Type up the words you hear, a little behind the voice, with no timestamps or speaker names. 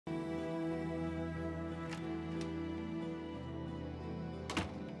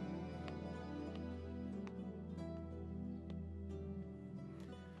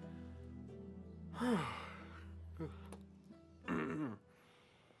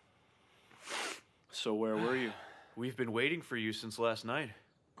So where were you? We've been waiting for you since last night.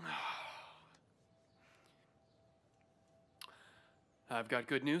 I've got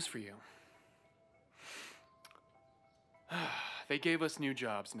good news for you. They gave us new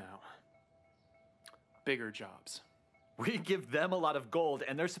jobs now. Bigger jobs. We give them a lot of gold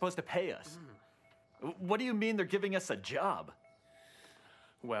and they're supposed to pay us. What do you mean they're giving us a job?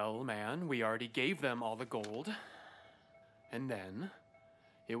 Well, man, we already gave them all the gold. And then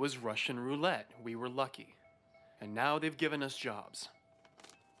it was Russian roulette. We were lucky. And now they've given us jobs.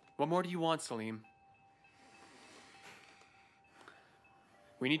 What more do you want, Salim?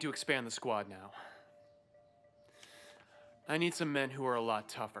 We need to expand the squad now. I need some men who are a lot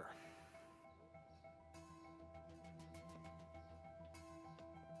tougher.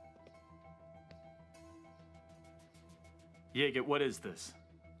 Yigit, what is this?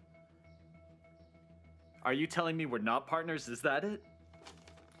 Are you telling me we're not partners? Is that it?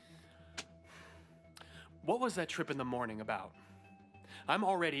 What was that trip in the morning about? I'm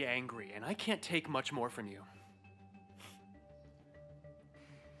already angry, and I can't take much more from you.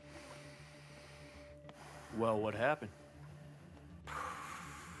 Well, what happened?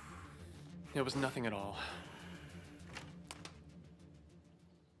 It was nothing at all.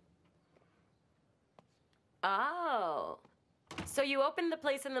 Oh. So you open the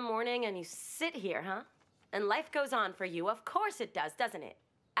place in the morning and you sit here, huh? And life goes on for you. Of course it does, doesn't it?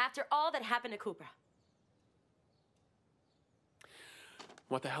 After all that happened to Kübra.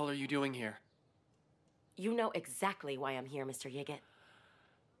 What the hell are you doing here? You know exactly why I'm here, Mr. Yigit.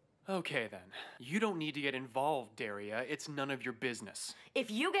 Okay, then. You don't need to get involved, Derya. It's none of your business.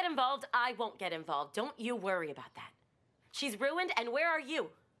 If you get involved, I won't get involved. Don't you worry about that. She's ruined, and where are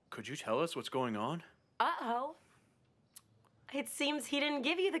you? Could you tell us what's going on? Uh-oh. It seems he didn't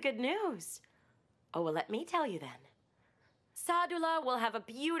give you the good news. Oh, well, let me tell you then. Sadullah will have a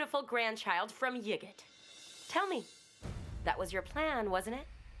beautiful grandchild from Yigit. Tell me, that was your plan, wasn't it?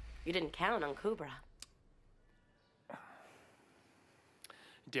 You didn't count on Kübra.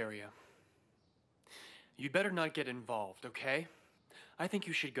 Derya, you'd better not get involved, okay? I think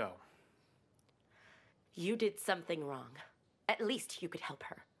you should go. You did something wrong. At least you could help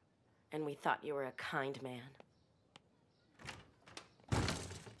her. And we thought you were a kind man.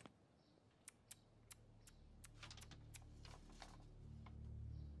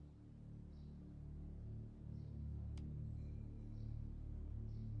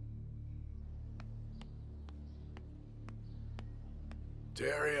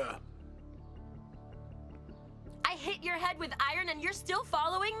 Derya. I hit your head with iron and you're still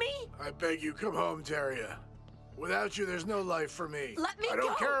following me? I beg you, come home, Derya. Without you, there's no life for me. Let me go! I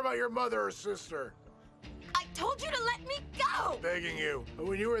don't care about your mother or sister. I told you to let me go! I'm begging you.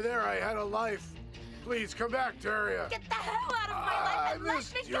 When you were there, I had a life. Please, come back, Derya. Get the hell out of my life and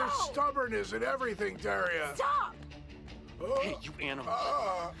let me go! Your stubbornness and everything, Derya. Stop! Hey, you animal.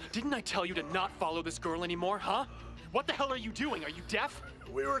 Didn't I tell you to not follow this girl anymore, huh? What the hell are you doing? Are you deaf?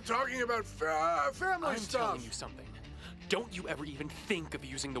 We were talking about family stuff. I'm telling you something. Don't you ever even think of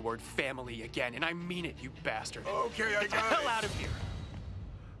using the word family again, and I mean it, you bastard. Okay, I got it. Get the hell out of here.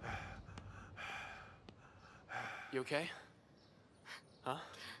 You okay? Huh?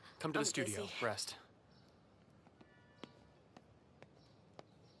 Come to the studio. Busy. Rest.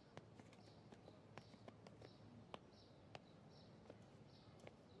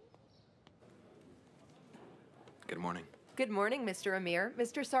 Good morning. Good morning, Mr. Emir.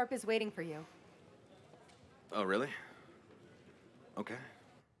 Mr. Sarp is waiting for you. Oh, really? Okay.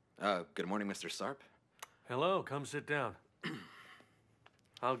 Good morning, Mr. Sarp. Hello, come sit down.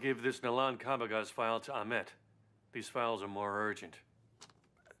 I'll give this Nalan Kabagaz file to Ahmet. These files are more urgent.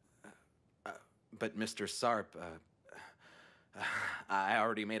 But Mr. Sarp, I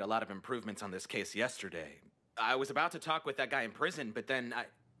already made a lot of improvements on this case yesterday. I was about to talk with that guy in prison, but then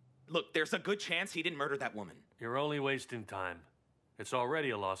Look, there's a good chance he didn't murder that woman. You're only wasting time. It's already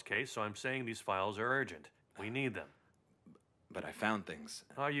a lost case, so I'm saying these files are urgent. We need them. But I found things.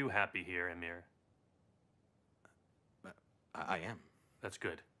 Are you happy here, Emir? I am. That's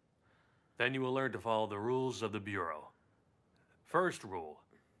good. Then you will learn to follow the rules of the Bureau. First rule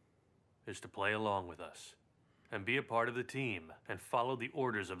is to play along with us and be a part of the team and follow the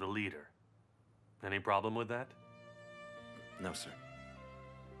orders of the leader. Any problem with that? No, sir.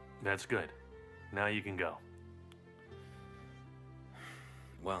 That's good. Now you can go.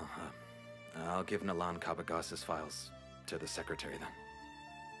 Well, I'll give Nalan Kabagaz's files to the secretary then.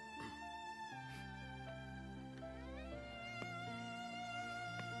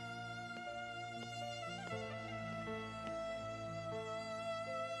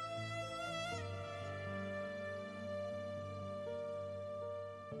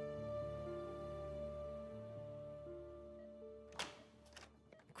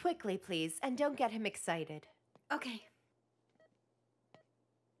 Quickly, please, and don't get him excited. Okay.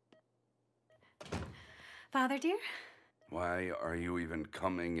 Father, dear? Why are you even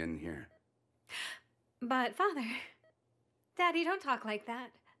coming in here? But, Father, Daddy, don't talk like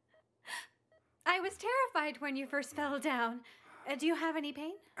that. I was terrified when you first fell down. Do you have any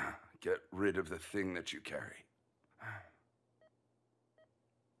pain? Get rid of the thing that you carry.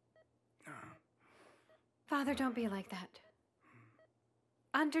 Father, don't be like that.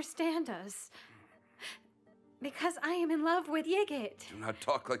 Understand us. Because I am in love with Yigit. Do not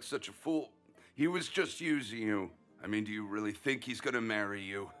talk like such a fool. He was just using you. I mean, do you really think he's gonna marry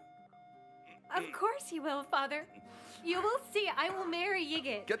you? Of course he will, Father. You will see, I will marry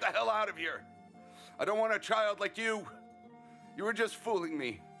Yigit. Get the hell out of here. I don't want a child like you. You were just fooling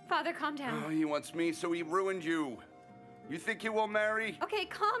me. Father, calm down. Oh, he wants me, so he ruined you. You think he will marry? Okay,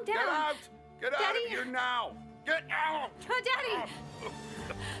 calm down. Get out! Get out Daddy. of here now! Get out! Oh, Daddy!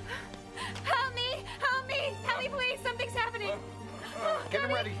 Help me! Help me! Help me, please! Something's happening! Get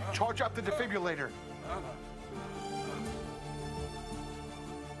him ready. Charge up the defibrillator.